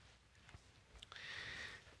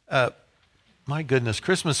My goodness,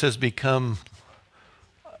 Christmas has become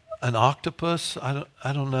an octopus. I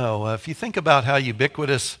don't know. If you think about how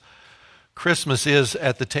ubiquitous Christmas is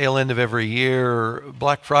at the tail end of every year,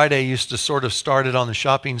 Black Friday used to sort of start it on the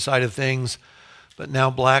shopping side of things, but now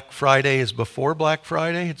Black Friday is before Black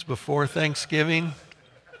Friday. It's before Thanksgiving.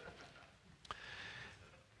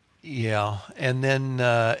 Yeah, and then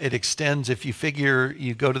it extends. If you figure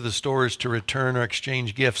you go to the stores to return or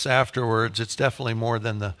exchange gifts afterwards, it's definitely more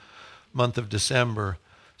than the month of December.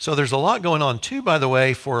 So there's a lot going on too, by the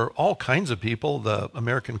way, for all kinds of people. The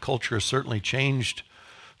American culture has certainly changed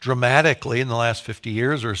dramatically in the last 50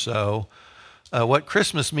 years or so. What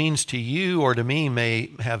Christmas means to you or to me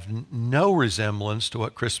may have no resemblance to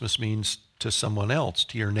what Christmas means to someone else,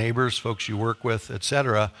 to your neighbors, folks you work with,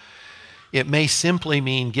 etc. It may simply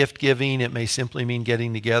mean gift giving. It may simply mean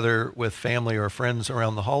getting together with family or friends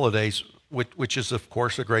around the holidays, which is, of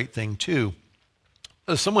course, a great thing too.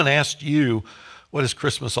 If someone asked you, what is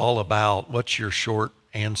Christmas all about? What's your short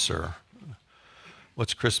answer?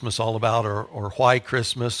 What's Christmas all about, or why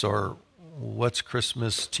Christmas, or what's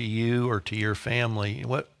Christmas to you or to your family?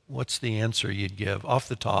 What's the answer you'd give off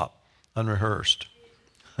the top, unrehearsed?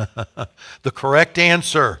 The correct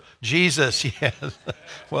answer, Jesus. Yes,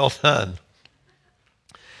 well done.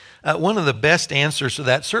 One of the best answers to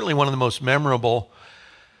that, certainly one of the most memorable,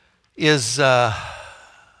 is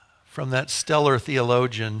from that stellar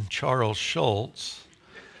theologian, Charles Schulz.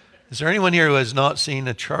 Is there anyone here who has not seen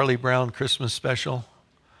a Charlie Brown Christmas special?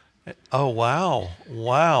 Oh, wow.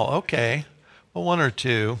 Wow, okay. Well, one or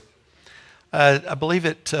two. I believe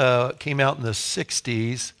it came out in the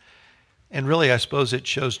 60s. And really, I suppose it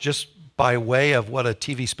shows, just by way of what a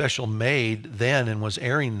TV special made then and was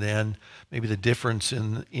airing then, maybe the difference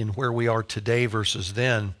in where we are today versus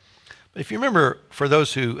then. But if you remember, for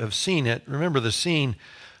those who have seen it, remember the scene.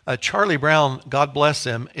 Charlie Brown, God bless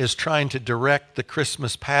him, is trying to direct the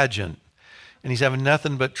Christmas pageant. And he's having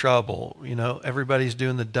nothing but trouble. You know, everybody's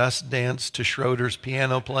doing the dust dance to Schroeder's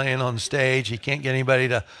piano playing on stage. He can't get anybody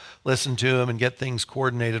to listen to him and get things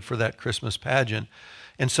coordinated for that Christmas pageant.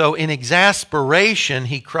 And so in exasperation,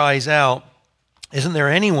 he cries out, "Isn't there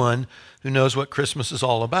anyone who knows what Christmas is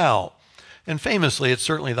all about?" And famously, it's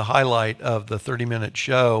certainly the highlight of the 30-minute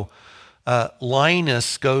show.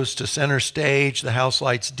 Linus goes to center stage, the house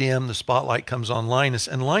lights dim, the spotlight comes on Linus,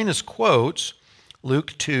 and Linus quotes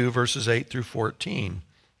Luke 2, verses 8 through 14.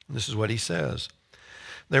 And this is what he says.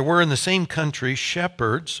 "There were in the same country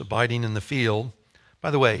shepherds abiding in the field."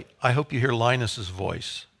 By the way, I hope you hear Linus's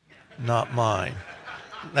voice, not mine.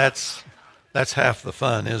 That's half the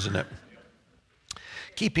fun, isn't it?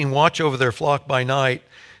 "Keeping watch over their flock by night,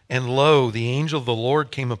 and lo, the angel of the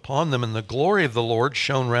Lord came upon them, and the glory of the Lord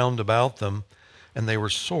shone round about them, and they were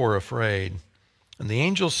sore afraid. And the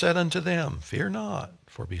angel said unto them, Fear not,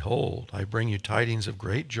 for behold, I bring you tidings of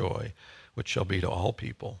great joy, which shall be to all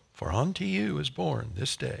people. For unto you is born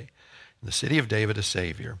this day in the city of David a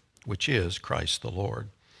Savior, which is Christ the Lord.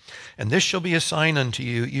 And this shall be a sign unto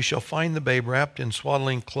you, you shall find the babe wrapped in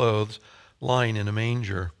swaddling clothes, lying in a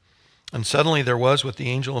manger. And suddenly there was with the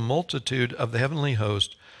angel a multitude of the heavenly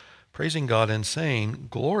host, praising God and saying,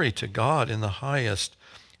 Glory to God in the highest,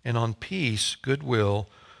 and on peace goodwill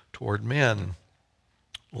toward men."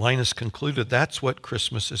 Linus concluded that's what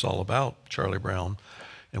Christmas is all about, Charlie Brown.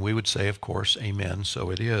 And we would say, of course, amen, so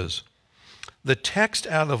it is. The text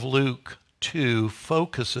out of Luke 2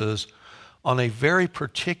 focuses on a very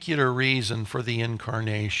particular reason for the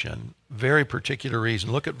incarnation. Very particular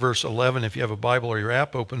reason. Look at verse 11 if you have a Bible or your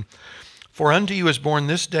app open. "For unto you is born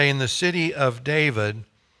this day in the city of David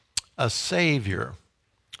a Savior,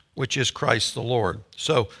 which is Christ the Lord."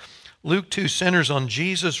 So Luke 2 centers on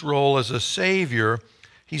Jesus' role as a Savior.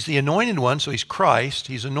 He's the anointed one, so he's Christ,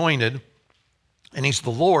 he's anointed, and he's the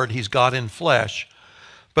Lord, he's God in flesh.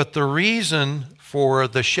 But the reason for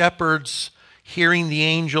the shepherds hearing the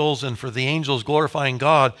angels and for the angels glorifying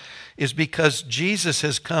God is because Jesus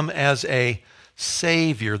has come as a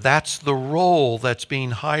Savior. That's the role that's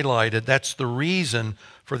being highlighted. That's the reason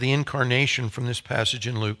for the incarnation from this passage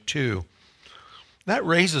in Luke 2. That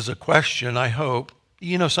raises a question, I hope.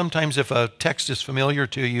 You know, sometimes if a text is familiar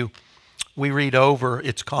to you, we read over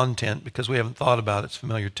its content because we haven't thought about its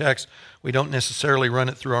familiar text. We don't necessarily run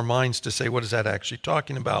it through our minds to say, what is that actually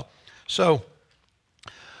talking about? So,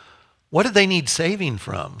 what did they need saving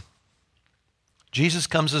from? Jesus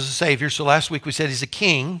comes as a Savior. So last week we said he's a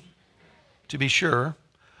king, to be sure.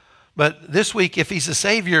 But this week, if he's a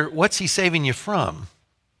Savior, what's he saving you from?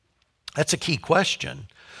 That's a key question.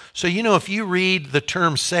 So, you know, if you read the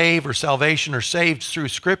term save or salvation or saved through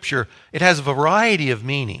Scripture, it has a variety of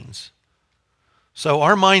meanings. So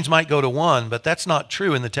our minds might go to one, but that's not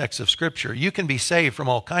true in the text of Scripture. You can be saved from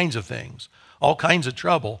all kinds of things, all kinds of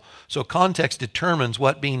trouble. So context determines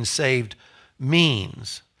what being saved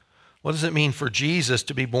means. What does it mean for Jesus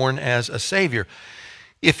to be born as a Savior?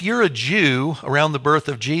 If you're a Jew around the birth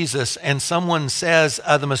of Jesus and someone says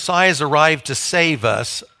the Messiah's arrived to save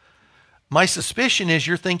us, my suspicion is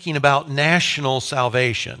you're thinking about national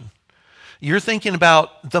salvation. You're thinking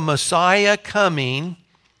about the Messiah coming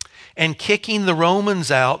and kicking the Romans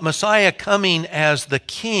out, Messiah coming as the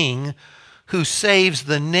king who saves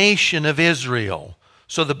the nation of Israel.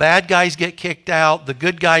 So the bad guys get kicked out, the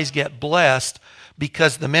good guys get blessed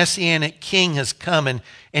because the Messianic king has come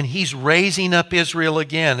and he's raising up Israel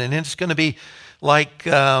again. And it's going to be like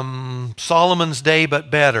Solomon's day, but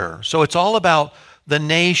better. So it's all about the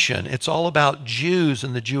nation. It's all about Jews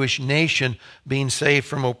and the Jewish nation being saved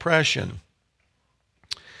from oppression.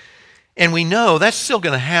 And we know that's still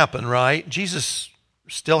going to happen, right? Jesus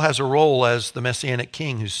still has a role as the Messianic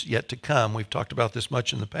king who's yet to come. We've talked about this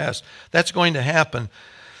much in the past. That's going to happen.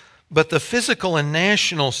 But the physical and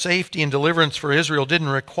national safety and deliverance for Israel didn't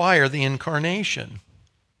require the incarnation.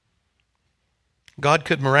 God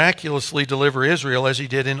could miraculously deliver Israel as he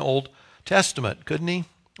did in Old Testament, couldn't he?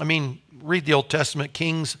 I mean, read the Old Testament,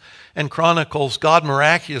 Kings and Chronicles. God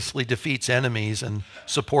miraculously defeats enemies and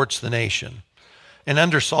supports the nation. And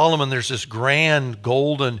under Solomon, there's this grand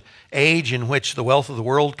golden age in which the wealth of the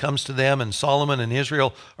world comes to them, and Solomon and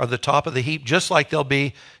Israel are the top of the heap, just like they'll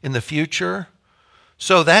be in the future.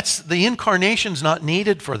 So the incarnation's not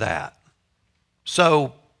needed for that.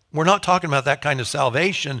 So we're not talking about that kind of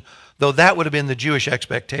salvation, though that would have been the Jewish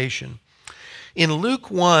expectation. In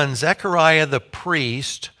Luke 1, Zechariah the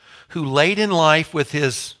priest, who late in life with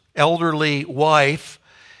his elderly wife,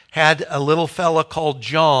 had a little fella called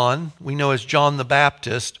John, we know as John the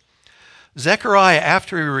Baptist. Zechariah,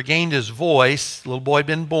 after he regained his voice, the little boy had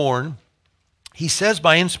been born, he says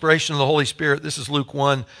by inspiration of the Holy Spirit, this is Luke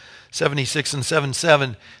 1, 76 and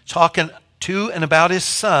 77, talking to and about his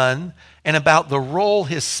son and about the role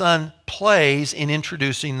his son plays in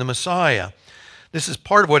introducing the Messiah. This is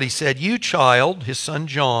part of what he said. You, child, his son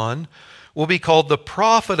John, will be called the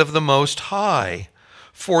prophet of the Most High.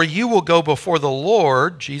 For you will go before the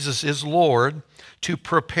Lord, Jesus is Lord, to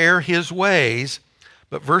prepare his ways.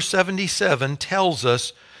 But verse 77 tells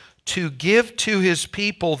us to give to his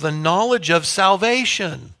people the knowledge of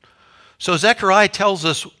salvation. So Zechariah tells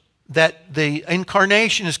us that the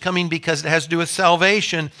incarnation is coming because it has to do with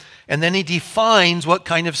salvation. And then he defines what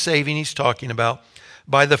kind of saving he's talking about.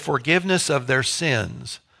 By the forgiveness of their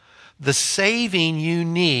sins. The saving you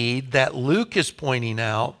need that Luke is pointing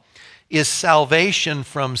out is salvation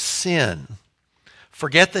from sin.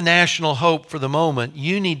 Forget the national hope for the moment.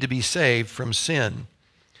 You need to be saved from sin.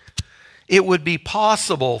 It would be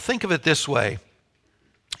possible, think of it this way.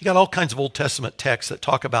 You got all kinds of Old Testament texts that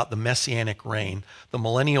talk about the messianic reign, the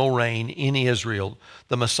millennial reign in Israel,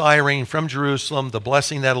 the Messiah reign from Jerusalem, the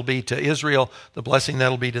blessing that'll be to Israel, the blessing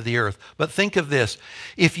that'll be to the earth. But think of this.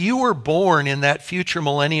 If you were born in that future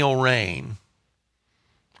millennial reign,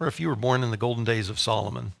 or if you were born in the golden days of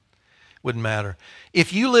Solomon, wouldn't matter.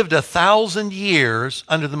 If you lived 1,000 years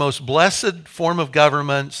under the most blessed form of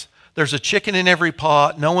governments, there's a chicken in every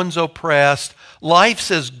pot, no one's oppressed,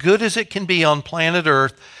 life's as good as it can be on planet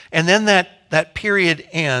Earth, and then that period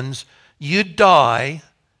ends, you'd die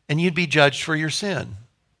and you'd be judged for your sin.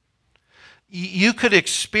 You could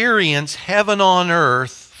experience heaven on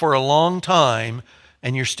earth for a long time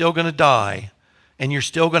and you're still going to die and you're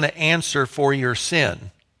still going to answer for your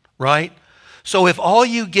sin, right? So if all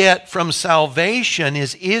you get from salvation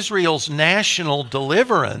is Israel's national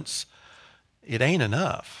deliverance, it ain't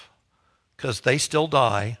enough because they still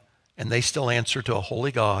die and they still answer to a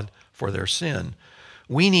holy God for their sin.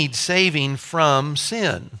 We need saving from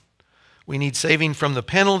sin. We need saving from the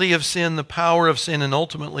penalty of sin, the power of sin, and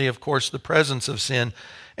ultimately, of course, the presence of sin.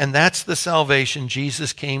 And that's the salvation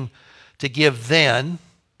Jesus came to give then.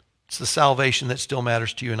 It's the salvation that still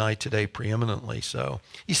matters to you and I today preeminently. So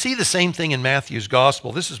you see the same thing in Matthew's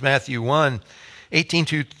gospel. This is Matthew 1, 18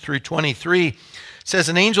 through 23. It says,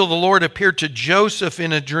 an angel of the Lord appeared to Joseph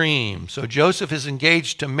in a dream. So Joseph is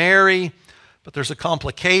engaged to Mary, but there's a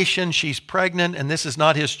complication. She's pregnant, and this is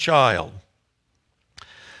not his child.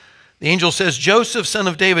 The angel says, Joseph, son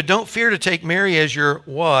of David, don't fear to take Mary as your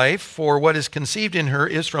wife, for what is conceived in her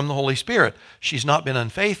is from the Holy Spirit. She's not been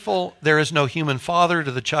unfaithful. There is no human father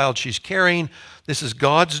to the child she's carrying. This is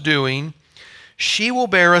God's doing. She will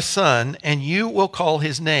bear a son, and you will call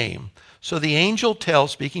his name. So the angel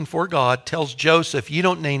speaking for God, tells Joseph, you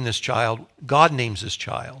don't name this child. God names this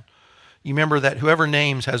child. You remember that whoever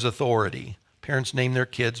names has authority. Parents name their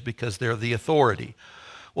kids because they're the authority.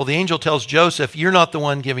 Well, the angel tells Joseph, you're not the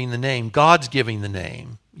one giving the name. God's giving the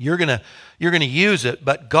name. You're going to use it,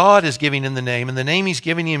 but God is giving him the name, and the name he's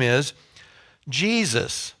giving him is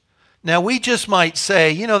Jesus. Now, we just might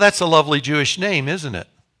say, that's a lovely Jewish name, isn't it?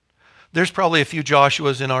 There's probably a few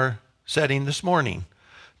Joshuas in our setting this morning.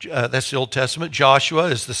 That's the Old Testament. Joshua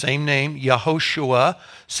is the same name. Yehoshua,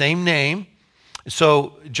 same name.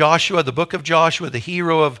 So Joshua, the book of Joshua, the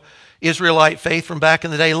hero of Israelite faith from back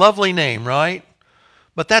in the day, lovely name, right?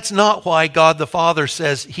 But that's not why God the Father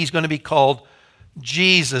says he's going to be called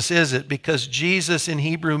Jesus, is it? Because Jesus in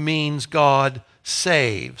Hebrew means God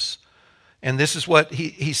saves. And this is what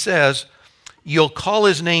he says, you'll call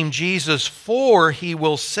his name Jesus, for he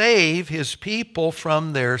will save his people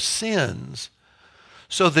from their sins.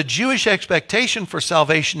 So the Jewish expectation for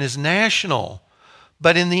salvation is national.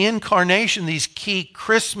 But in the incarnation, these key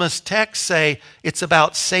Christmas texts say it's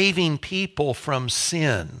about saving people from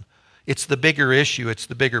sin. It's the bigger issue. It's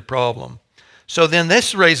the bigger problem. So then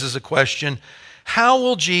this raises a question. How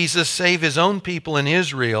will Jesus save his own people in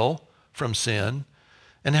Israel from sin?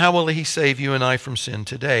 And how will he save you and I from sin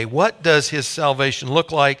today? What does his salvation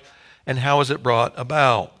look like, and how is it brought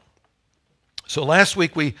about? So last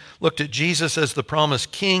week we looked at Jesus as the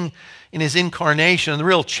promised king in his incarnation. And the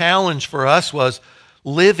real challenge for us was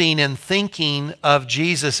living and thinking of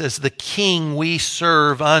Jesus as the king we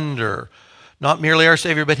serve under. Not merely our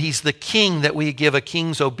Savior, but he's the king that we give a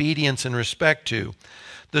king's obedience and respect to.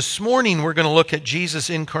 This morning we're going to look at Jesus'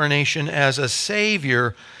 incarnation as a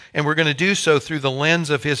Savior, and we're going to do so through the lens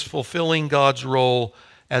of his fulfilling God's role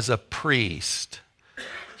as a priest.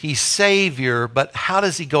 He's Savior, but how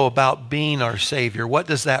does he go about being our Savior? What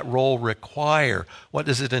does that role require? What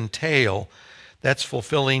does it entail? That's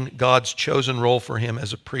fulfilling God's chosen role for him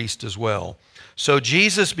as a priest as well. So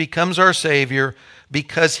Jesus becomes our Savior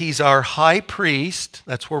because he's our high priest.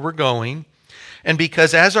 That's where we're going. And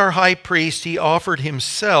because as our high priest, he offered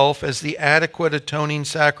himself as the adequate atoning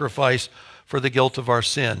sacrifice for the guilt of our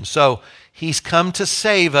sin. So he's come to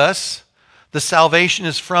save us. The salvation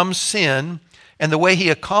is from sin. And the way he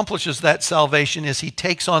accomplishes that salvation is he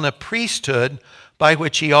takes on a priesthood by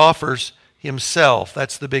which he offers himself.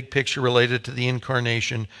 That's the big picture related to the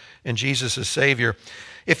incarnation and Jesus as Savior.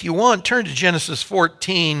 If you want, turn to Genesis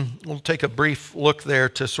 14. We'll take a brief look there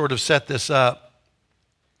to sort of set this up.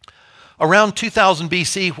 Around 2000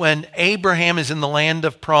 BC, when Abraham is in the land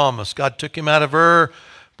of promise, God took him out of Ur,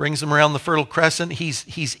 brings him around the Fertile Crescent.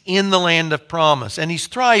 He's in the land of promise, and he's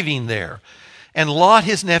thriving there. And Lot,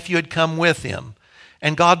 his nephew, had come with him.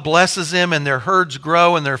 And God blesses him, and their herds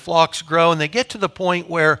grow, and their flocks grow, and they get to the point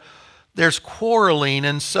where there's quarreling.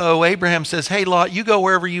 And so Abraham says, hey, Lot, you go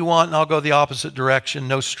wherever you want, and I'll go the opposite direction,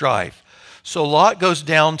 no strife. So Lot goes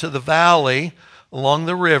down to the valley along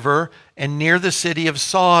the river and near the city of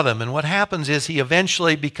Sodom. And what happens is he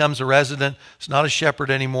eventually becomes a resident. He's not a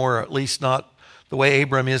shepherd anymore, or at least not the way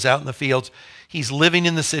Abram is out in the fields. He's living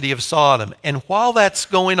in the city of Sodom. And while that's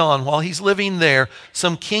going on, while he's living there,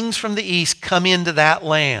 some kings from the east come into that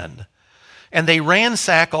land. And they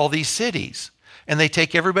ransack all these cities. And they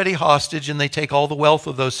take everybody hostage, and they take all the wealth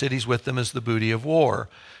of those cities with them as the booty of war.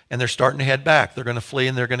 And they're starting to head back. They're going to flee,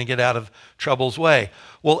 and they're going to get out of trouble's way.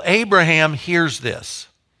 Well, Abraham hears this.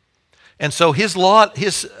 And so his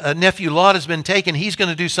nephew Lot has been taken. He's going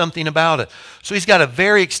to do something about it. So he's got a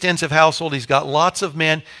very extensive household. He's got lots of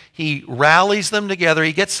men. He rallies them together.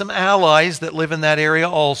 He gets some allies that live in that area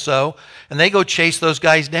also. And they go chase those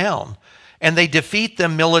guys down. And they defeat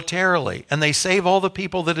them militarily. And they save all the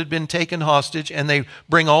people that had been taken hostage. And they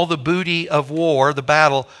bring all the booty of war, the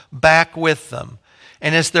battle, back with them.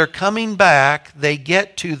 And as they're coming back, they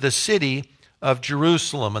get to the city of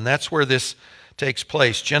Jerusalem. And that's where this takes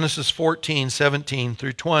place. Genesis 14, 17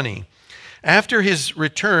 through 20. After his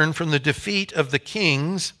return from the defeat of the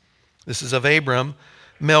kings, this is of Abram,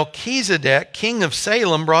 Melchizedek, king of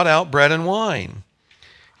Salem, brought out bread and wine.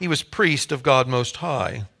 He was priest of God Most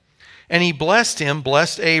High. And he blessed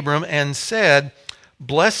Abram, and said,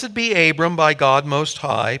 Blessed be Abram by God Most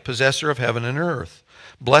High, possessor of heaven and earth.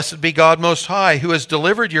 Blessed be God Most High, who has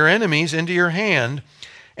delivered your enemies into your hand.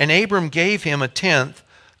 And Abram gave him a tenth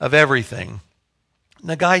of everything.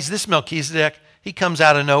 Now, guys, this Melchizedek, he comes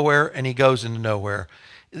out of nowhere and he goes into nowhere.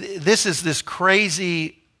 This is this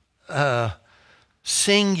crazy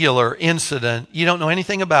singular incident. You don't know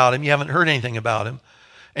anything about him. You haven't heard anything about him.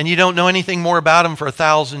 And you don't know anything more about him for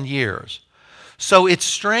 1,000 years. So it's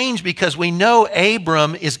strange because we know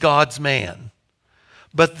Abram is God's man.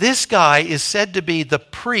 But this guy is said to be the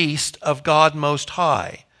priest of God Most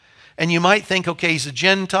High. And you might think, okay, he's a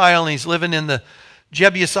Gentile and he's living in the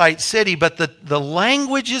Jebusite city, but the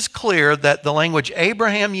language is clear that the language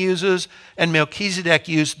Abraham uses and Melchizedek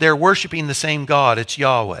used, they're worshiping the same God. It's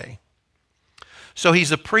Yahweh. So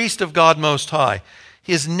he's a priest of God Most High.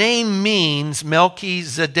 His name means,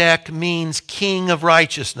 Melchizedek means king of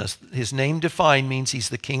righteousness. His name defined means he's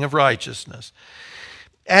the king of righteousness.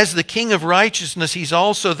 As the king of righteousness, he's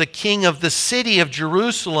also the king of the city of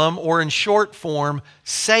Jerusalem, or in short form,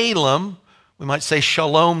 Salem. We might say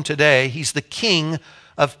Shalom today. He's the king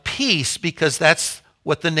of peace because that's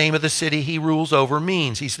what the name of the city he rules over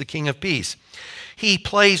means. He's the king of peace. He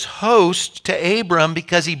plays host to Abram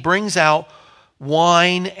because he brings out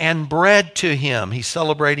wine and bread to him. He's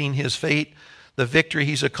celebrating his fate, the victory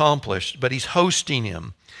he's accomplished, but he's hosting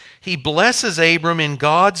him. He blesses Abram in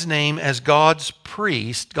God's name as God's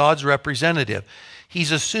priest, God's representative.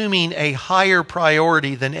 He's assuming a higher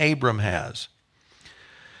priority than Abram has.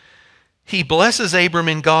 He blesses Abram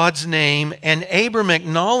in God's name, and Abram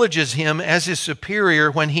acknowledges him as his superior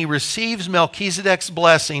when he receives Melchizedek's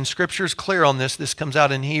blessing. Scripture's clear on this. This comes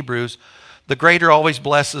out in Hebrews. The greater always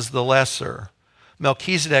blesses the lesser.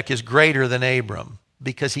 Melchizedek is greater than Abram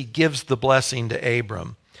because he gives the blessing to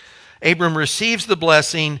Abram. Abram receives the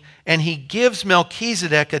blessing, and he gives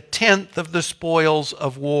Melchizedek a tenth of the spoils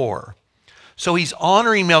of war. So he's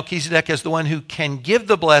honoring Melchizedek as the one who can give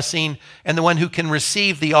the blessing and the one who can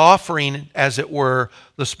receive the offering, as it were,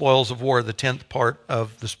 the spoils of war, the tenth part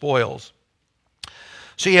of the spoils.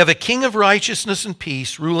 So you have a king of righteousness and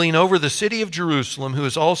peace ruling over the city of Jerusalem, who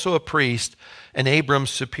is also a priest and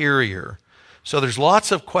Abram's superior. So there's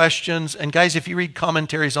lots of questions. And guys, if you read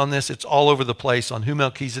commentaries on this, it's all over the place on who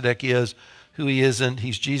Melchizedek is, who he isn't.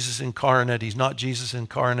 He's Jesus incarnate. He's not Jesus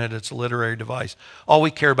incarnate. It's a literary device. All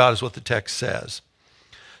we care about is what the text says.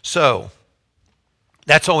 So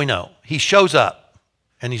that's all we know. He shows up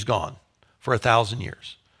and he's gone for 1,000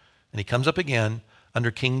 years. And he comes up again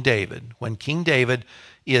under King David. When King David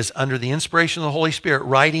is under the inspiration of the Holy Spirit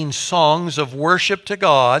writing songs of worship to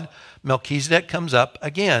God, Melchizedek comes up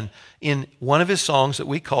again in one of his songs that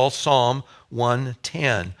we call Psalm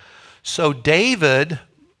 110. So David,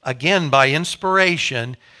 again by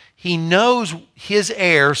inspiration, he knows his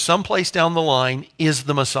heir someplace down the line is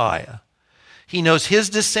the Messiah. He knows his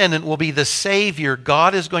descendant will be the Savior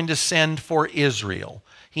God is going to send for Israel.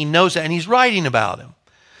 He knows that, and he's writing about him.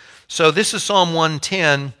 So this is Psalm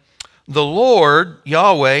 110. The Lord,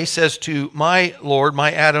 Yahweh, says to my Lord,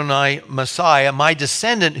 my Adonai Messiah, my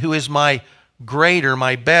descendant who is my greater,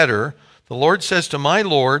 my better, the Lord says to my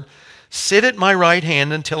Lord, sit at my right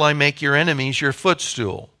hand until I make your enemies your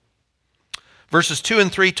footstool. Verses 2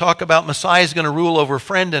 and 3 talk about Messiah is going to rule over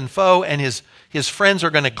friend and foe, and his friends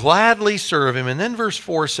are going to gladly serve him. And then verse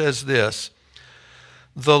 4 says this,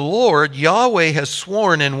 the Lord, Yahweh, has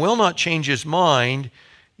sworn and will not change his mind.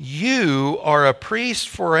 You are a priest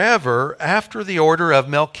forever after the order of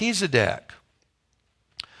Melchizedek.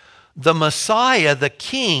 The Messiah, the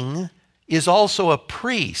king, is also a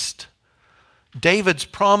priest. David's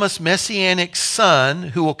promised messianic son,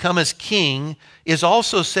 who will come as king, is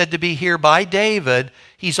also said to be here by David.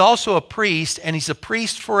 He's also a priest, and he's a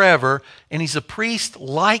priest forever, and he's a priest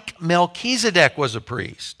like Melchizedek was a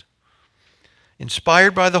priest.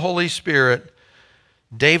 Inspired by the Holy Spirit,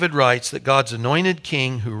 David writes that God's anointed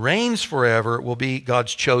king who reigns forever will be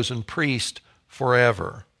God's chosen priest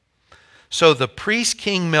forever. So the priest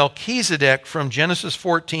king Melchizedek from Genesis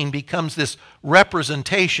 14 becomes this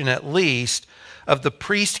representation, at least, of the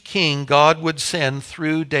priest king God would send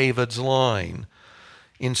through David's line.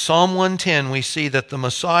 In Psalm 110, we see that the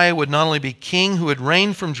Messiah would not only be king who would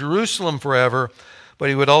reign from Jerusalem forever, but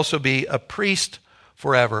he would also be a priest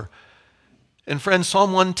forever. And friends,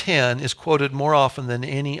 Psalm 110 is quoted more often than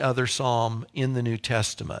any other psalm in the New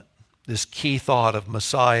Testament. This key thought of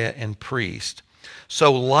Messiah and priest.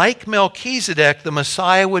 So like Melchizedek, the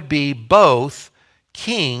Messiah would be both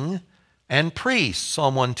king and priest,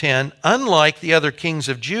 Psalm 110. Unlike the other kings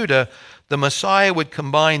of Judah, the Messiah would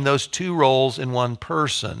combine those two roles in one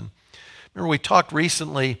person. Remember, we talked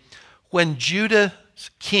recently when Judah's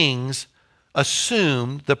kings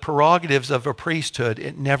assumed the prerogatives of a priesthood,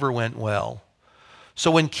 it never went well. So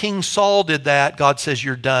when King Saul did that, God says,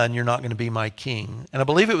 you're done. You're not going to be my king. And I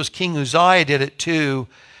believe it was King Uzziah did it too,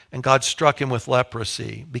 and God struck him with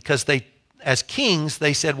leprosy because they, as kings,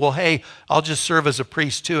 they said, well, hey, I'll just serve as a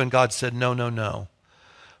priest too. And God said, no, no, no.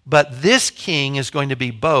 But this king is going to be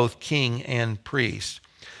both king and priest.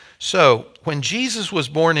 So when Jesus was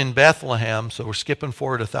born in Bethlehem, so we're skipping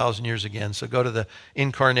forward 1,000 years again, so go to the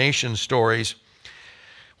incarnation stories.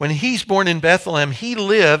 When he's born in Bethlehem, he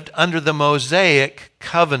lived under the Mosaic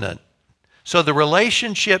covenant. So the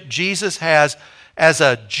relationship Jesus has as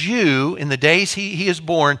a Jew, in the days he is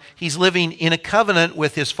born, he's living in a covenant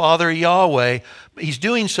with his father Yahweh. He's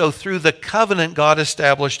doing so through the covenant God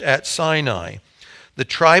established at Sinai. The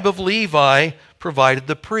tribe of Levi provided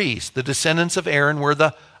the priest. The descendants of Aaron were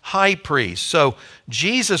the high priest. So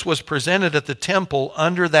Jesus was presented at the temple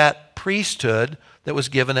under that priesthood that was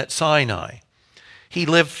given at Sinai. He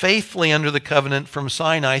lived faithfully under the covenant from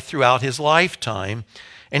Sinai throughout his lifetime,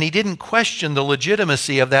 and he didn't question the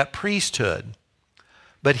legitimacy of that priesthood.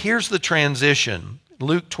 But here's the transition.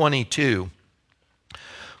 Luke 22.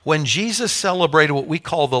 When Jesus celebrated what we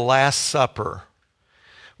call the Last Supper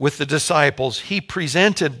with the disciples, he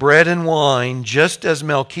presented bread and wine just as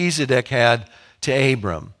Melchizedek had to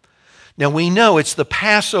Abram. Now we know it's the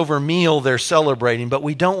Passover meal they're celebrating, but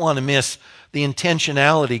we don't want to miss the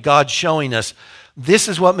intentionality. God's showing us this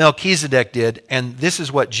is what Melchizedek did, and this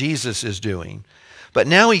is what Jesus is doing. But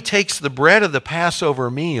now he takes the bread of the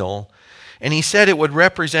Passover meal, and he said it would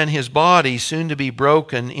represent his body soon to be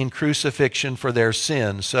broken in crucifixion for their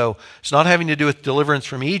sins. So it's not having to do with deliverance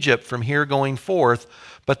from Egypt from here going forth,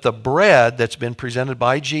 but the bread that's been presented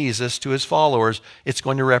by Jesus to his followers, it's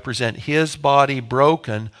going to represent his body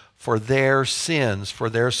broken for their sins, for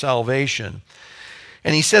their salvation.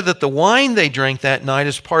 And he said that the wine they drank that night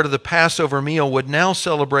as part of the Passover meal would now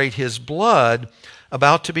celebrate his blood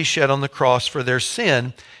about to be shed on the cross for their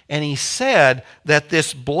sin. And he said that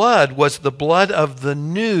this blood was the blood of the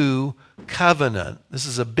new covenant. This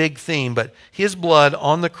is a big theme, but his blood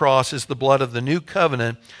on the cross is the blood of the new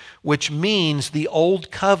covenant, which means the old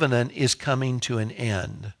covenant is coming to an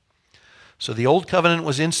end. So the old covenant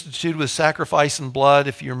was instituted with sacrifice and blood.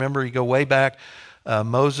 If you remember, you go way back,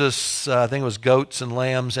 Moses, I think it was goats and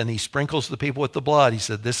lambs, and he sprinkles the people with the blood. He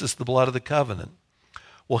said, this is the blood of the covenant.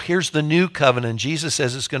 Well, here's the new covenant. Jesus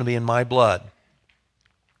says it's going to be in my blood.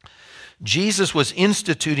 Jesus was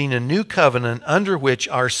instituting a new covenant under which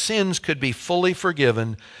our sins could be fully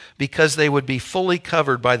forgiven because they would be fully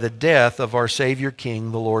covered by the death of our Savior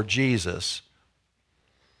King, the Lord Jesus.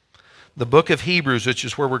 The book of Hebrews, which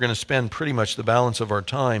is where we're going to spend pretty much the balance of our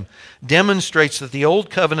time, demonstrates that the old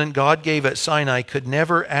covenant God gave at Sinai could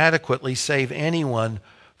never adequately save anyone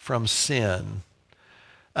from sin.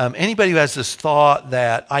 Anybody who has this thought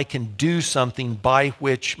that I can do something by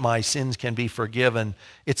which my sins can be forgiven,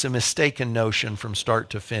 it's a mistaken notion from start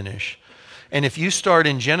to finish. And if you start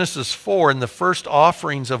in Genesis 4, in the first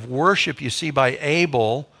offerings of worship you see by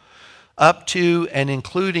Abel, up to and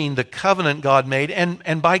including the covenant God made,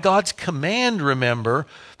 and by God's command, remember,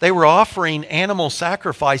 they were offering animal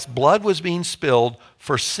sacrifice. Blood was being spilled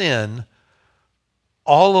for sin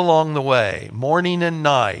all along the way, morning and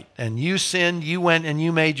night. And you sinned, you went and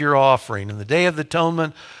you made your offering. In the Day of the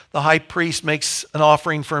Atonement, the high priest makes an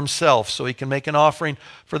offering for himself so he can make an offering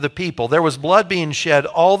for the people. There was blood being shed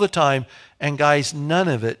all the time, and guys, none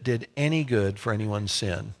of it did any good for anyone's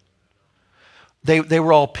sin. They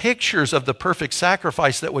were all pictures of the perfect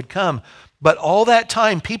sacrifice that would come. But all that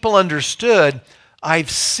time, people understood, I've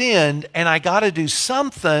sinned and I got to do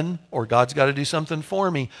something, or God's got to do something for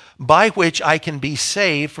me, by which I can be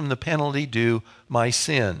saved from the penalty due my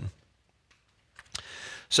sin.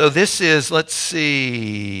 So this is, let's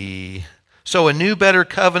see. So a new, better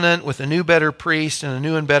covenant with a new, better priest and a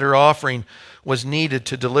new and better offering was needed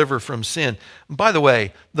to deliver from sin. And by the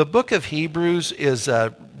way, the book of Hebrews is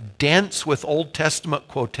dense with Old Testament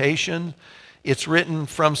quotation. It's written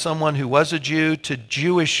from someone who was a Jew to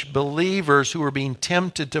Jewish believers who were being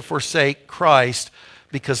tempted to forsake Christ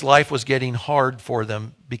because life was getting hard for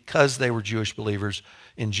them because they were Jewish believers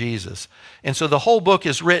in Jesus. And so the whole book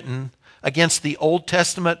is written against the Old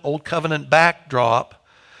Testament, Old Covenant backdrop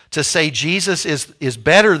to say Jesus is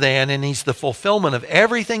better than, and he's the fulfillment of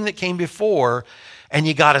everything that came before, and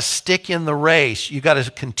you got to stick in the race. You got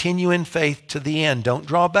to continue in faith to the end. Don't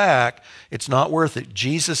draw back. It's not worth it.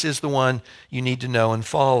 Jesus is the one you need to know and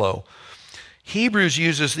follow. Hebrews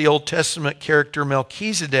uses the Old Testament character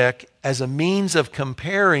Melchizedek as a means of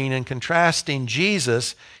comparing and contrasting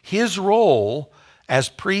Jesus, his role as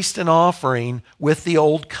priest and offering, with the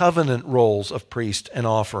Old Covenant roles of priest and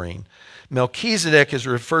offering. Melchizedek is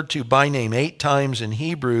referred to by name 8 times in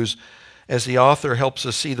Hebrews as the author helps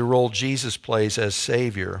us see the role Jesus plays as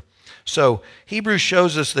Savior. So Hebrews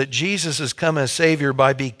shows us that Jesus has come as Savior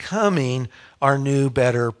by becoming our new,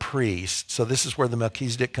 better priest. So this is where the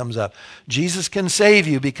Melchizedek comes up. Jesus can save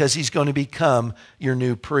you because he's going to become your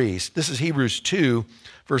new priest. This is Hebrews 2,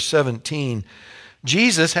 verse 17.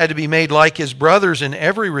 Jesus had to be made like his brothers in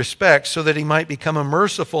every respect so that he might become a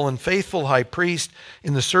merciful and faithful high priest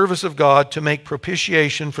in the service of God to make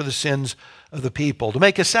propitiation for the sins of the people, to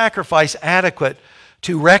make a sacrifice adequate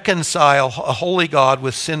to reconcile a holy God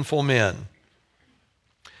with sinful men.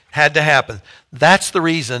 Had to happen. That's the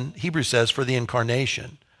reason, Hebrews says, for the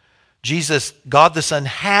incarnation. Jesus, God the Son,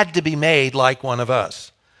 had to be made like one of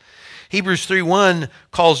us. Hebrews 3:1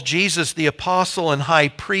 calls Jesus the apostle and high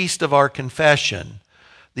priest of our confession.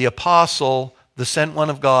 The apostle, the sent one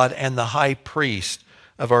of God, and the high priest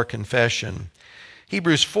of our confession.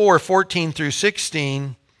 Hebrews 4:14 through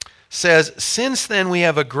 16 says, "Since then we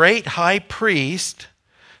have a great high priest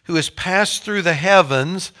who has passed through the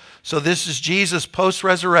heavens." So this is Jesus'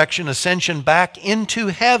 post-resurrection ascension back into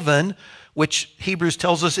heaven, which Hebrews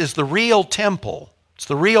tells us is the real temple. It's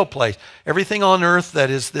the real place. Everything on earth that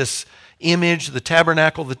is this image, the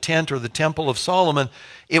tabernacle, the tent, or the temple of Solomon,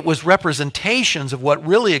 it was representations of what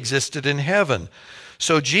really existed in heaven.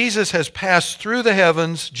 So Jesus has passed through the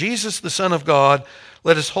heavens, Jesus the Son of God.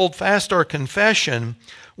 Let us hold fast our confession.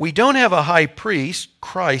 We don't have a high priest,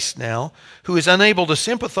 Christ now, who is unable to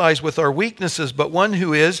sympathize with our weaknesses, but one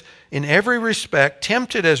who is, in every respect,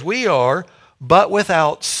 tempted as we are, but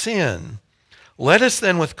without sin. Let us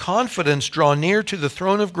then with confidence draw near to the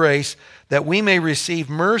throne of grace, that we may receive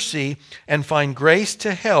mercy and find grace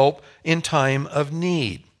to help in time of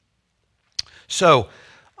need. So,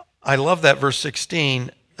 I love that verse 16.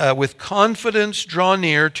 With confidence draw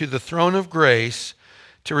near to the throne of grace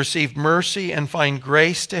to receive mercy and find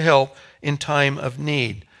grace to help in time of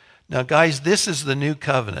need. Now, guys, this is the new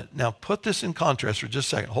covenant. Now, put this in contrast for just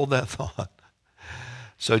a second. Hold that thought.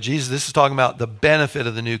 So, Jesus, this is talking about the benefit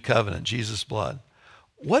of the new covenant, Jesus' blood.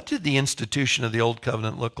 What did the institution of the old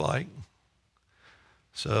covenant look like?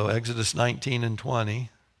 So, Exodus 19 and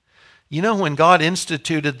 20. You know, when God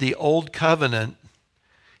instituted the old covenant,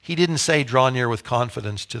 he didn't say, draw near with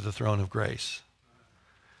confidence to the throne of grace.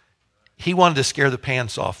 He wanted to scare the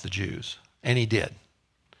pants off the Jews, and he did.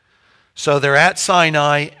 So they're at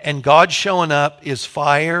Sinai, and God showing up is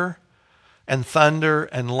fire and thunder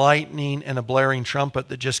and lightning and a blaring trumpet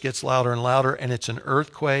that just gets louder and louder, and it's an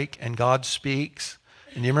earthquake, and God speaks.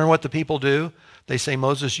 And you remember what the people do? They say,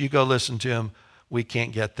 Moses, you go listen to him. We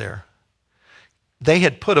can't get there. They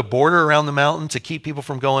had put a border around the mountain to keep people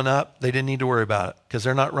from going up. They didn't need to worry about it because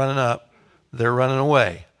they're not running up. They're running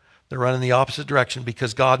away. They're running the opposite direction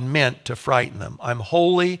because God meant to frighten them. I'm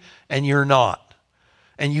holy and you're not.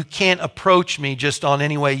 And you can't approach me just on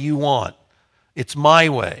any way you want. It's my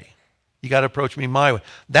way. You got to approach me my way.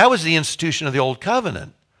 That was the institution of the old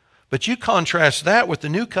covenant. But you contrast that with the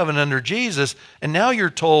new covenant under Jesus, and now you're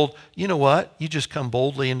told, you know what? You just come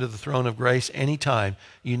boldly into the throne of grace anytime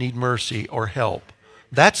you need mercy or help.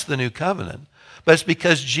 That's the new covenant. But it's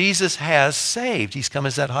because Jesus has saved. He's come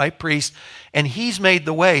as that high priest, and he's made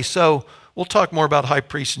the way. So we'll talk more about high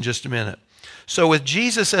priests in just a minute. So with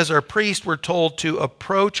Jesus as our priest, we're told to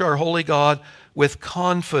approach our holy God with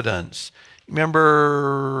confidence.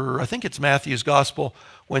 Remember, I think it's Matthew's gospel,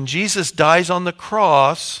 when Jesus dies on the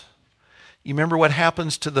cross, you remember what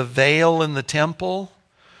happens to the veil in the temple?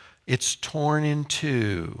 It's torn in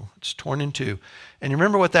two. It's torn in two. And you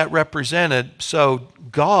remember what that represented? So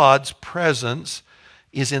God's presence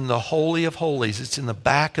is in the Holy of Holies. It's in the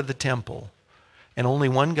back of the temple. And only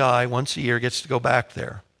one guy once a year gets to go back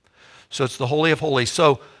there. So it's the Holy of Holies.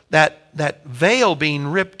 So that veil being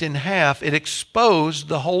ripped in half, it exposed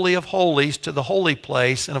the Holy of Holies to the holy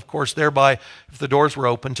place. And of course, thereby, if the doors were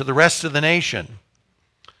open, to the rest of the nation.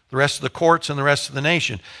 The rest of the courts and the rest of the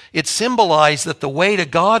nation. It symbolized that the way to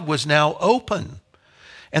God was now open.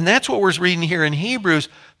 And that's what we're reading here in Hebrews,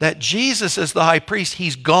 that Jesus as the high priest,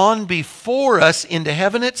 he's gone before us into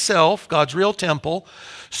heaven itself, God's real temple,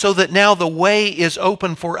 so that now the way is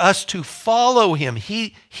open for us to follow him.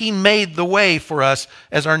 He made the way for us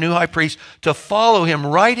as our new high priest to follow him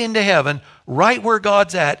right into heaven, right where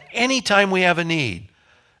God's at, anytime we have a need.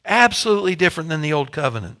 Absolutely different than the old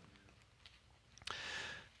covenant.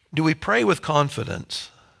 Do we pray with confidence?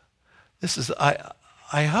 This is,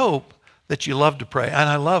 I hope that you love to pray. And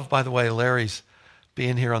I love, by the way, Larry's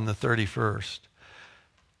being here on the 31st.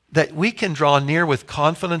 That we can draw near with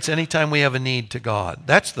confidence anytime we have a need to God.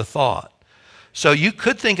 That's the thought. So you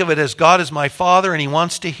could think of it as God is my Father and he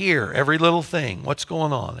wants to hear every little thing. What's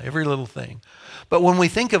going on? Every little thing. But when we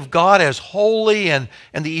think of God as holy and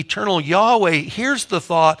the eternal Yahweh, here's the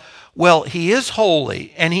thought, well, he is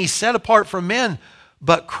holy and he's set apart from men.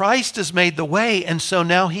 But Christ has made the way, and so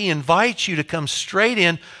now he invites you to come straight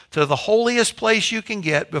in to the holiest place you can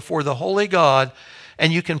get before the holy God,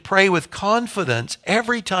 and you can pray with confidence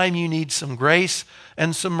every time you need some grace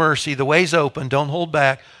and some mercy. The way's open. Don't hold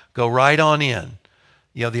back. Go right on in.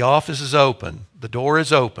 You know, the office is open. The door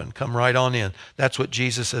is open. Come right on in. That's what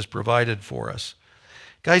Jesus has provided for us.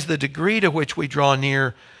 Guys, the degree to which we draw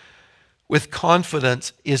near with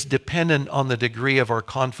confidence is dependent on the degree of our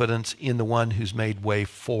confidence in the one who's made way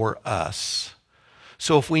for us.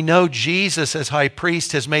 So if we know Jesus as high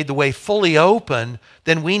priest has made the way fully open,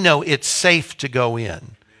 then we know it's safe to go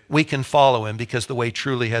in. We can follow him because the way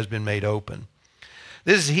truly has been made open.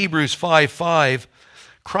 This is Hebrews 5:5.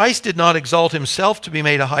 Christ did not exalt himself to be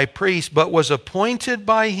made a high priest, but was appointed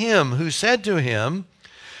by him who said to him,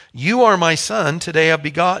 "You are my son, today I've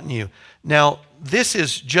begotten you." Now, this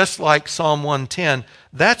is just like Psalm 110.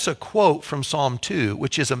 That's a quote from Psalm 2,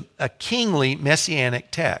 which is a kingly messianic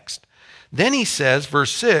text. Then he says,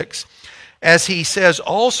 verse 6, as he says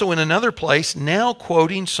also in another place, now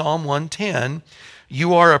quoting Psalm 110,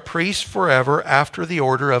 "You are a priest forever after the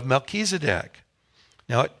order of Melchizedek."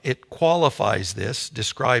 Now, it qualifies this,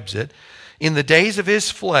 describes it. In the days of his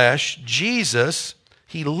flesh, Jesus,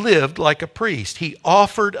 he lived like a priest. He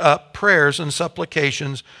offered up prayers and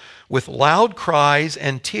supplications with loud cries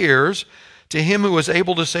and tears to him who was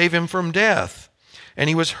able to save him from death. And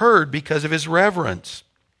he was heard because of his reverence.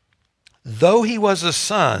 Though he was a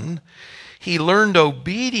son, he learned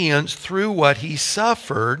obedience through what he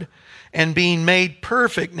suffered, and being made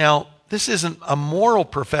perfect. Now, this isn't a moral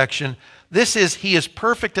perfection. This is, he is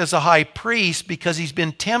perfect as a high priest because he's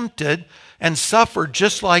been tempted and suffered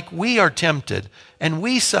just like we are tempted and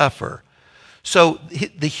we suffer. So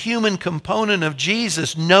the human component of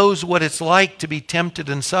Jesus knows what it's like to be tempted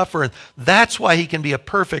and suffer. And that's why he can be a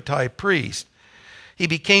perfect high priest. He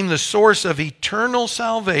became the source of eternal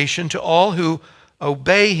salvation to all who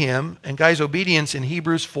obey him. And guys, obedience in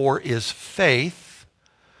Hebrews 4 is faith.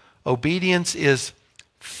 Obedience is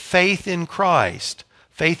faith in Christ.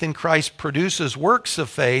 Faith in Christ produces works of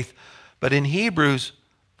faith, but in Hebrews,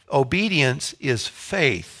 obedience is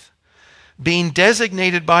faith. Being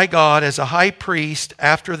designated by God as a high priest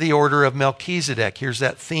after the order of Melchizedek. Here's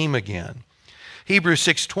that theme again. Hebrews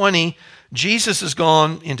 6:20, Jesus has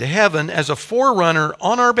gone into heaven as a forerunner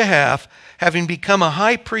on our behalf, having become a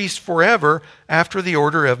high priest forever after the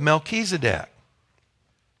order of Melchizedek.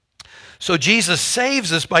 So Jesus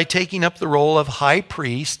saves us by taking up the role of high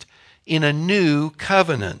priest in a new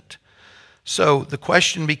covenant. So the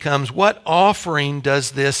question becomes, what offering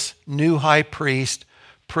does this new high priest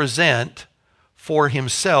present for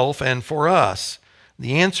himself and for us?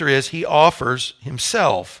 The answer is he offers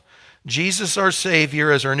himself. Jesus, our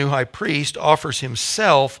Savior, as our new high priest, offers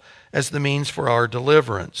himself as the means for our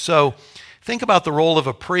deliverance. So think about the role of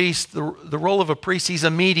a priest. The role of a priest, he's a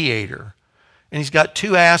mediator. And he's got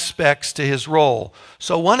two aspects to his role.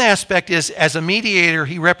 So one aspect is, as a mediator,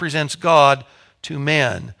 he represents God to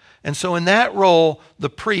men. And so in that role, the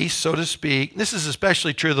priest, so to speak, this is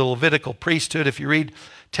especially true of the Levitical priesthood. If you read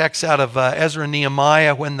texts out of Ezra and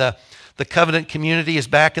Nehemiah, when the covenant community is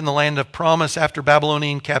back in the land of promise after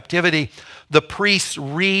Babylonian captivity, the priests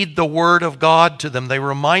read the word of God to them. They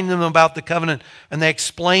remind them about the covenant and they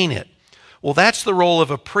explain it. Well, that's the role of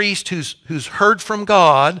a priest who's heard from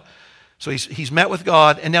God. So he's met with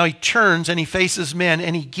God, and now he turns and he faces men,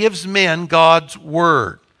 and he gives men God's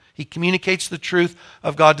word. He communicates the truth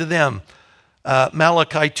of God to them.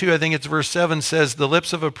 Malachi 2, I think it's verse 7, says, "The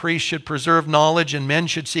lips of a priest should preserve knowledge, and men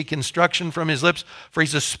should seek instruction from his lips, for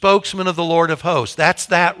he's a spokesman of the Lord of hosts." That's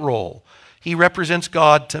that role. He represents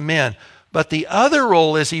God to men. But the other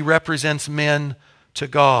role is he represents men to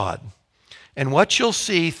God. And what you'll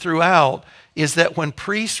see throughout is that when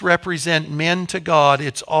priests represent men to God,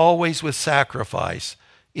 it's always with sacrifice,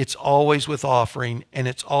 it's always with offering, and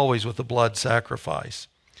it's always with a blood sacrifice.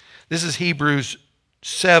 This is Hebrews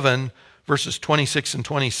 7, verses 26 and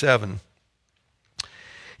 27.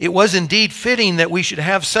 "It was indeed fitting that we should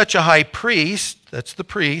have such a high priest," that's the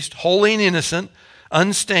priest, "holy and innocent,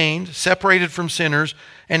 unstained, separated from sinners,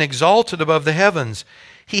 and exalted above the heavens.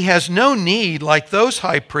 He has no need, like those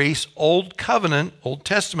high priests, Old Covenant, Old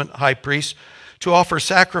Testament high priests, to offer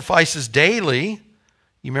sacrifices daily."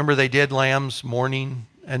 You remember they did lambs morning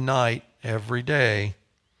and night every day.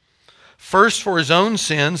 "First for his own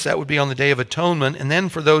sins," that would be on the Day of Atonement, "and then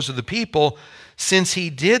for those of the people, since he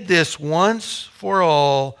did this once for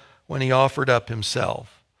all when he offered up himself."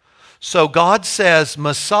 So God says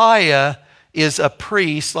Messiah is a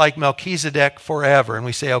priest like Melchizedek forever. And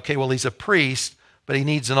we say, okay, well, he's a priest, but he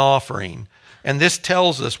needs an offering. And this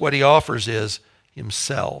tells us what he offers is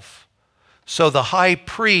himself. So the high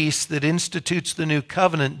priest that institutes the new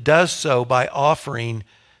covenant does so by offering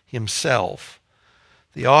himself.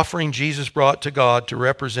 The offering Jesus brought to God to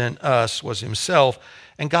represent us was himself.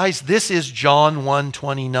 And guys, this is John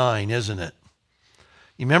 1:29, isn't it?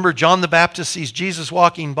 You remember John the Baptist sees Jesus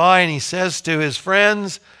walking by and he says to his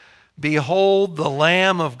friends, "Behold the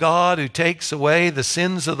Lamb of God who takes away the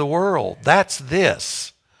sins of the world." That's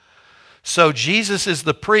this. So Jesus is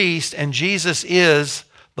the priest, and Jesus is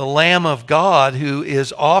the Lamb of God who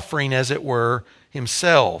is offering, as it were,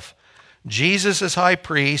 himself. Jesus as high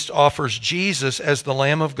priest offers Jesus as the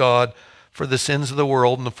Lamb of God for the sins of the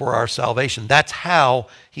world and for our salvation. That's how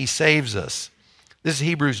he saves us. This is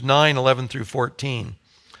Hebrews 9:11 through 14.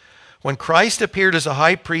 When Christ appeared as a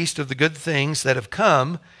high priest of the good things that have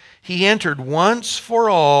come, he entered once for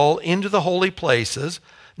all into the holy places,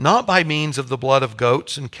 not by means of the blood of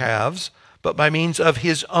goats and calves, but by means of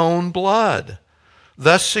his own blood,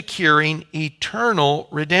 thus securing eternal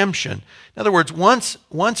redemption. In other words,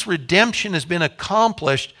 once redemption has been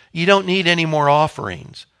accomplished, you don't need any more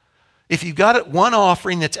offerings. If you've got one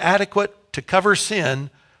offering that's adequate to cover sin,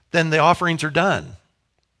 then the offerings are done.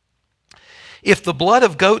 If the blood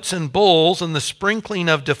of goats and bulls and the sprinkling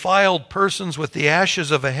of defiled persons with the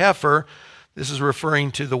ashes of a heifer, this is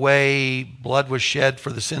referring to the way blood was shed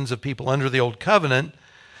for the sins of people under the old covenant,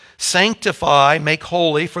 sanctify, make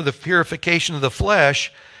holy for the purification of the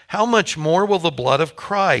flesh, how much more will the blood of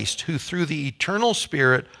Christ, who through the eternal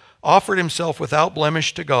Spirit offered himself without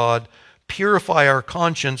blemish to God, purify our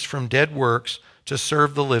conscience from dead works to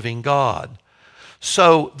serve the living God?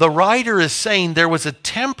 So the writer is saying there was a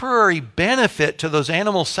temporary benefit to those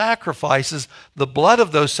animal sacrifices, the blood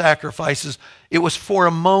of those sacrifices. It was for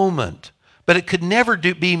a moment, but it could never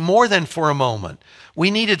be more than for a moment.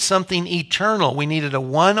 We needed something eternal. We needed a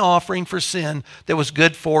one offering for sin that was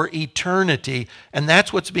good for eternity, and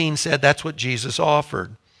that's what's being said. That's what Jesus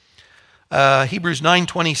offered. Hebrews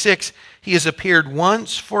 9:26, he has appeared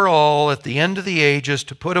once for all at the end of the ages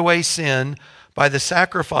to put away sin by the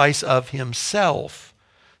sacrifice of himself.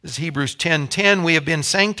 This is Hebrews 10:10. We have been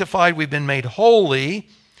sanctified, we've been made holy.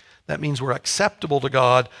 That means we're acceptable to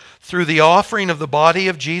God through the offering of the body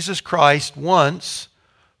of Jesus Christ once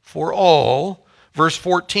for all. Verse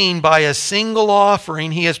 14, by a single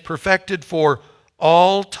offering he has perfected for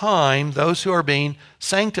all time those who are being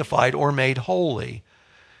sanctified or made holy.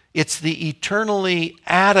 It's the eternally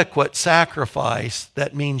adequate sacrifice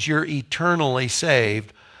that means you're eternally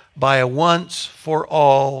saved by a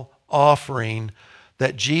once-for-all offering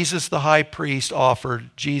that Jesus the high priest offered,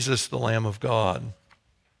 Jesus the Lamb of God.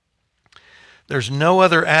 There's no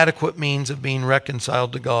other adequate means of being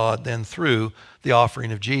reconciled to God than through the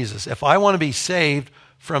offering of Jesus. If I want to be saved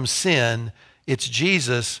from sin, it's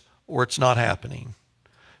Jesus or it's not happening.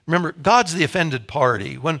 Remember, God's the offended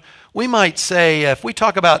party. When we might say, if we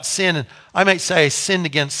talk about sin, I might say I sinned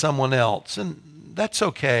against someone else, and that's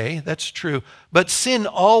okay, that's true. But sin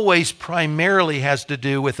always primarily has to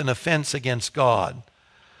do with an offense against God.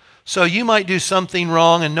 So you might do something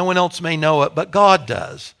wrong and no one else may know it, but God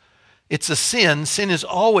does. It's a sin. Sin is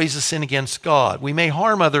always a sin against God. We may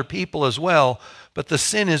harm other people as well, but the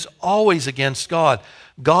sin is always against God.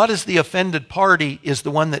 God as the offended party is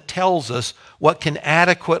the one that tells us what can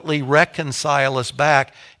adequately reconcile us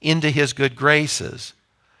back into his good graces.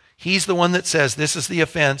 He's the one that says this is the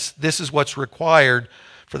offense, this is what's required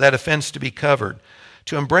for that offense to be covered.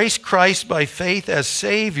 To embrace Christ by faith as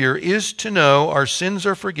Savior is to know our sins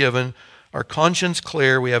are forgiven, our conscience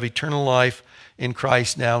clear, we have eternal life in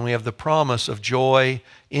Christ now, and we have the promise of joy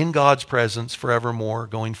in God's presence forevermore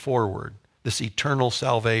going forward, this eternal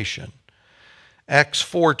salvation. Acts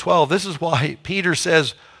 4:12, this is why Peter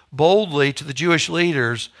says boldly to the Jewish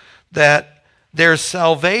leaders that there's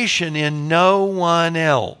salvation in no one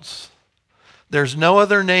else. There's no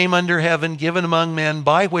other name under heaven given among men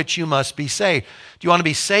by which you must be saved. Do you want to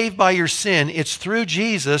be saved by your sin? It's through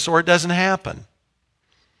Jesus or it doesn't happen.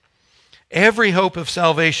 Every hope of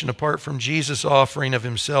salvation apart from Jesus' offering of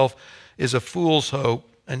himself is a fool's hope,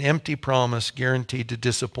 an empty promise guaranteed to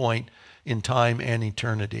disappoint in time and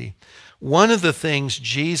eternity. One of the things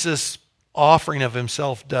Jesus' offering of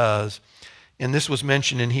himself does, and this was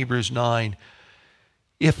mentioned in Hebrews 9,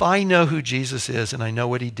 if I know who Jesus is and I know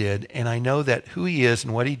what he did, and I know that who he is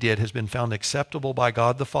and what he did has been found acceptable by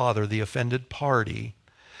God the Father, the offended party,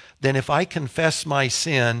 then if I confess my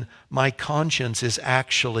sin, my conscience is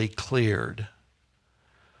actually cleared.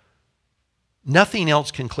 Nothing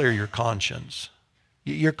else can clear your conscience.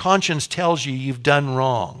 Your conscience tells you you've done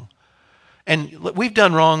wrong. And we've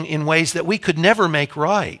done wrong in ways that we could never make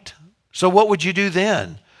right. So what would you do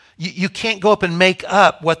then? You can't go up and make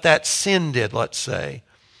up what that sin did, let's say.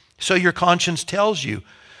 So your conscience tells you,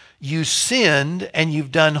 you sinned and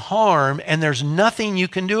you've done harm and there's nothing you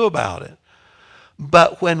can do about it.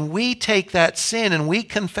 But when we take that sin and we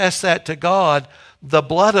confess that to God, the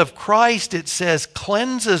blood of Christ, it says,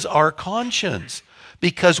 cleanses our conscience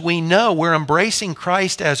because we know we're embracing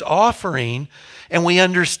Christ as offering, and we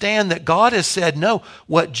understand that God has said, no,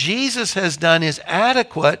 what Jesus has done is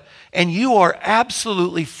adequate, and you are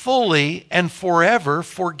absolutely, fully, and forever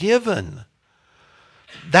forgiven.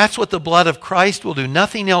 That's what the blood of Christ will do.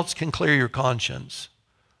 Nothing else can clear your conscience.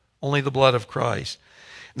 Only the blood of Christ.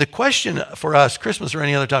 The question for us, Christmas or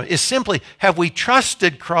any other time, is simply, have we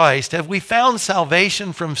trusted Christ? Have we found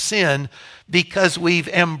salvation from sin because we've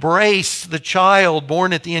embraced the child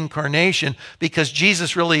born at the incarnation because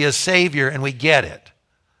Jesus really is Savior and we get it?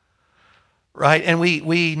 Right? And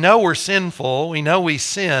we know we're sinful. We know we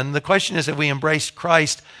sin. The question is, have we embraced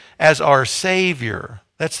Christ as our Savior?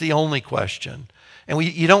 That's the only question. And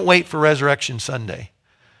you don't wait for Resurrection Sunday.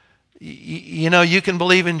 You know, you can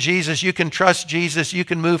believe in Jesus, you can trust Jesus, you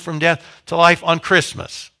can move from death to life on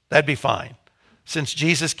Christmas. That'd be fine, since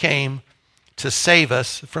Jesus came to save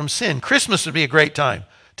us from sin. Christmas would be a great time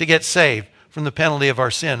to get saved from the penalty of our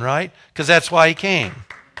sin, right? Because that's why he came.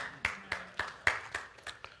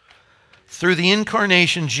 Through the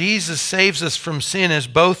incarnation, Jesus saves us from sin as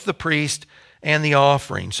both the priest and the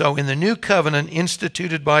offering. So in the new covenant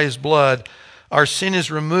instituted by his blood, our sin is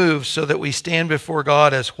removed so that we stand before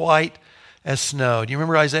God as white as snow. Do you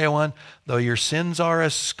remember Isaiah 1? Though your sins are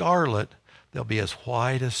as scarlet, they'll be as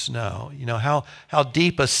white as snow. You know how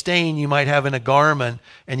deep a stain you might have in a garment,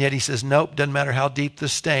 and yet he says, nope, doesn't matter how deep the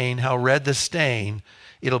stain, how red the stain,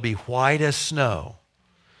 it'll be white as snow.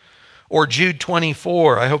 Or Jude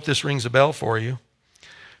 24, I hope this rings a bell for you.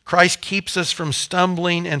 Christ keeps us from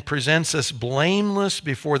stumbling and presents us blameless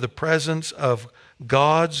before the presence of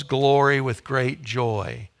God's glory with great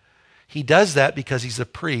joy. He does that because he's a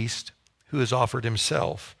priest who has offered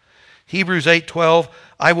himself. Hebrews 8:12,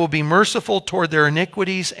 I will be merciful toward their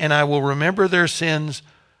iniquities and I will remember their sins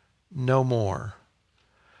no more.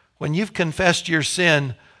 When you've confessed your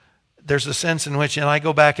sin, there's a sense in which, and I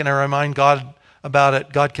go back and I remind God about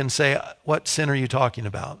it, God can say, what sin are you talking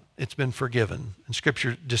about? It's been forgiven. And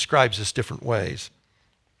Scripture describes this different ways.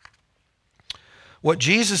 What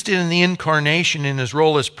Jesus did in the incarnation in his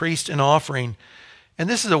role as priest and offering, and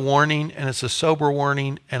this is a warning, and it's a sober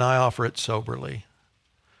warning, and I offer it soberly.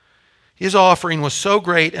 His offering was so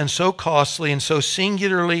great and so costly and so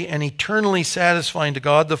singularly and eternally satisfying to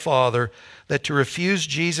God the Father that to refuse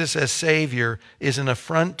Jesus as Savior is an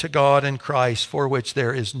affront to God and Christ for which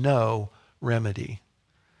there is no remedy.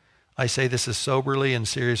 I say this as soberly and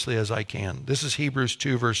seriously as I can. This is Hebrews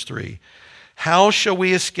 2, verse 3. How shall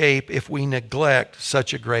we escape if we neglect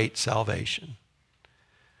such a great salvation?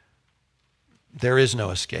 There is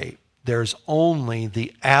no escape. There's only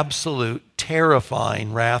the absolute,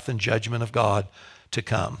 terrifying wrath and judgment of God to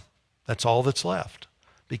come. That's all that's left,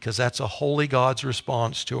 because that's a holy God's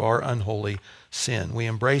response to our unholy sin. We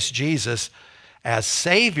embrace Jesus as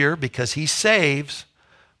Savior because he saves,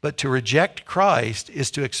 but to reject Christ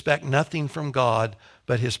is to expect nothing from God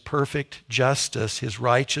but his perfect justice, his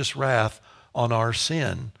righteous wrath on our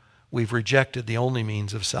sin. We've rejected the only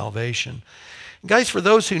means of salvation. Guys, for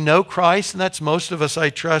those who know Christ, and that's most of us, I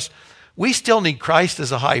trust, we still need Christ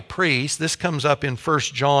as a high priest. This comes up in 1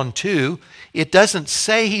 John 2. It doesn't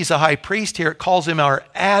say he's a high priest here. It calls him our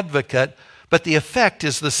advocate, but the effect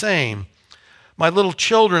is the same. My little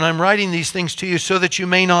children, I'm writing these things to you so that you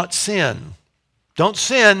may not sin. Don't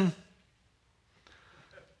sin.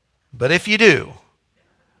 But if you do,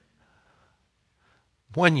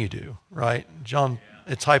 when you do, right? John,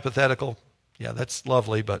 it's hypothetical. Yeah, that's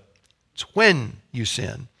lovely, but it's when you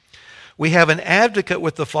sin. We have an advocate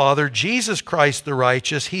with the Father, Jesus Christ the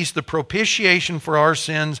righteous. He's the propitiation for our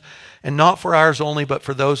sins, and not for ours only, but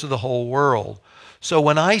for those of the whole world. So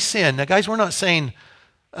when I sin, now guys, we're not saying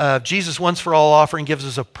Jesus once for all offering gives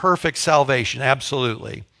us a perfect salvation,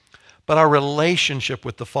 absolutely. But our relationship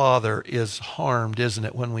with the Father is harmed, isn't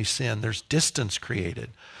it, when we sin? There's distance created.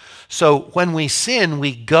 So when we sin,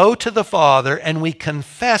 we go to the Father and we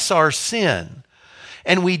confess our sin.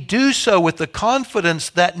 And we do so with the confidence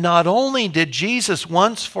that not only did Jesus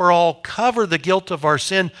once for all cover the guilt of our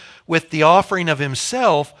sin with the offering of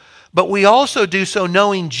himself, but we also do so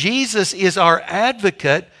knowing Jesus is our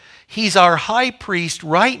advocate. He's our high priest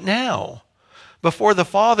right now before the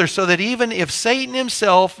Father, so that even if Satan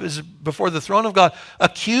himself is before the throne of God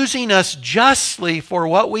accusing us justly for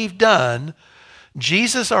what we've done,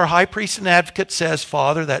 Jesus, our high priest and advocate, says,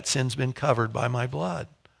 Father, that sin's been covered by my blood.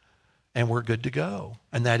 And we're good to go.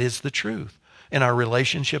 And that is the truth. And our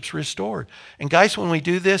relationship's restored. And guys, when we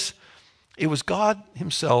do this, it was God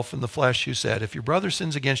himself in the flesh who said, if your brother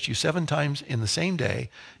sins against you 7 times in the same day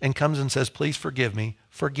and comes and says, please forgive me,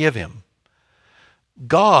 forgive him.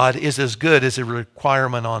 God is as good as a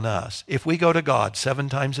requirement on us. If we go to God 7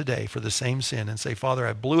 times a day for the same sin and say, Father,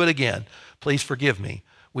 I blew it again, please forgive me,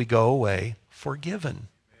 we go away forgiven.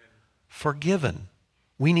 Forgiven.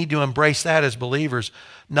 We need to embrace that as believers,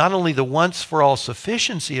 not only the once-for-all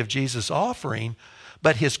sufficiency of Jesus' offering,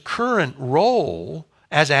 but his current role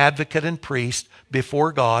as advocate and priest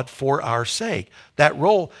before God for our sake. That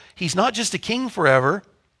role, he's not just a king forever,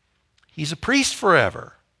 he's a priest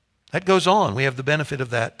forever. That goes on. We have the benefit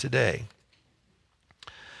of that today.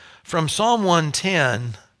 From Psalm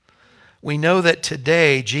 110, we know that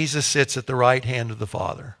today Jesus sits at the right hand of the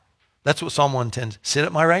Father. That's what Psalm 110 says. Sit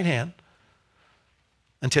at my right hand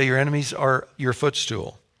until your enemies are your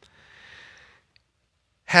footstool.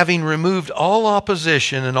 Having removed all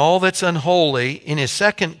opposition and all that's unholy, in his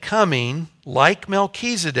second coming, like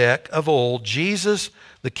Melchizedek of old, Jesus,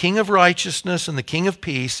 the King of righteousness and the King of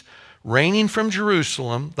peace, reigning from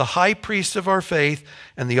Jerusalem, the high priest of our faith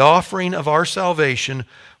and the offering of our salvation,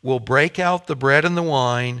 will break out the bread and the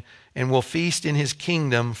wine and will feast in his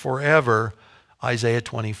kingdom forever. Isaiah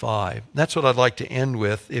 25. That's what I'd like to end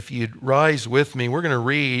with. If you'd rise with me, we're going to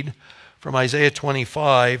read from Isaiah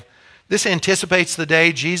 25. This anticipates the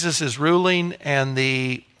day Jesus is ruling and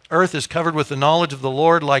the earth is covered with the knowledge of the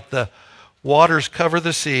Lord like the waters cover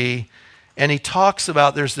the sea. And he talks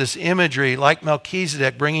about there's this imagery like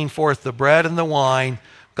Melchizedek bringing forth the bread and the wine.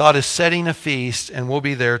 God is setting a feast and we'll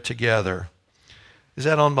be there together. Is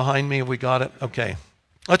that on behind me? Have we got it? Okay.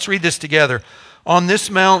 Let's read this together. On this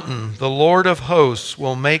mountain, the Lord of hosts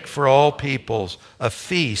will make for all peoples a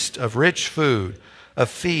feast of rich food, a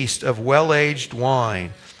feast of well-aged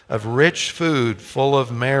wine, of rich food full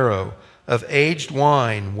of marrow, of aged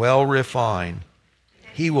wine well refined.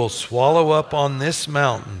 He will swallow up on this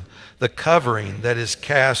mountain the covering that is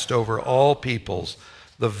cast over all peoples,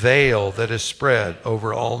 the veil that is spread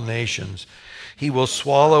over all nations. He will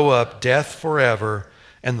swallow up death forever,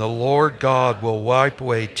 and the Lord God will wipe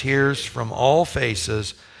away tears from all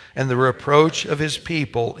faces, and the reproach of his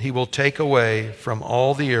people he will take away from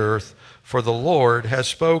all the earth, for the Lord has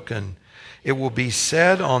spoken. It will be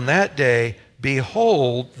said on that day,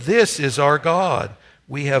 behold, this is our God.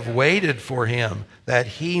 We have waited for him, that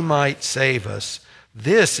he might save us.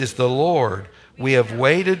 This is the Lord. We have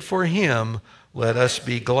waited for him. Let us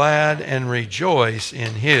be glad and rejoice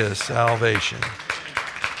in his salvation.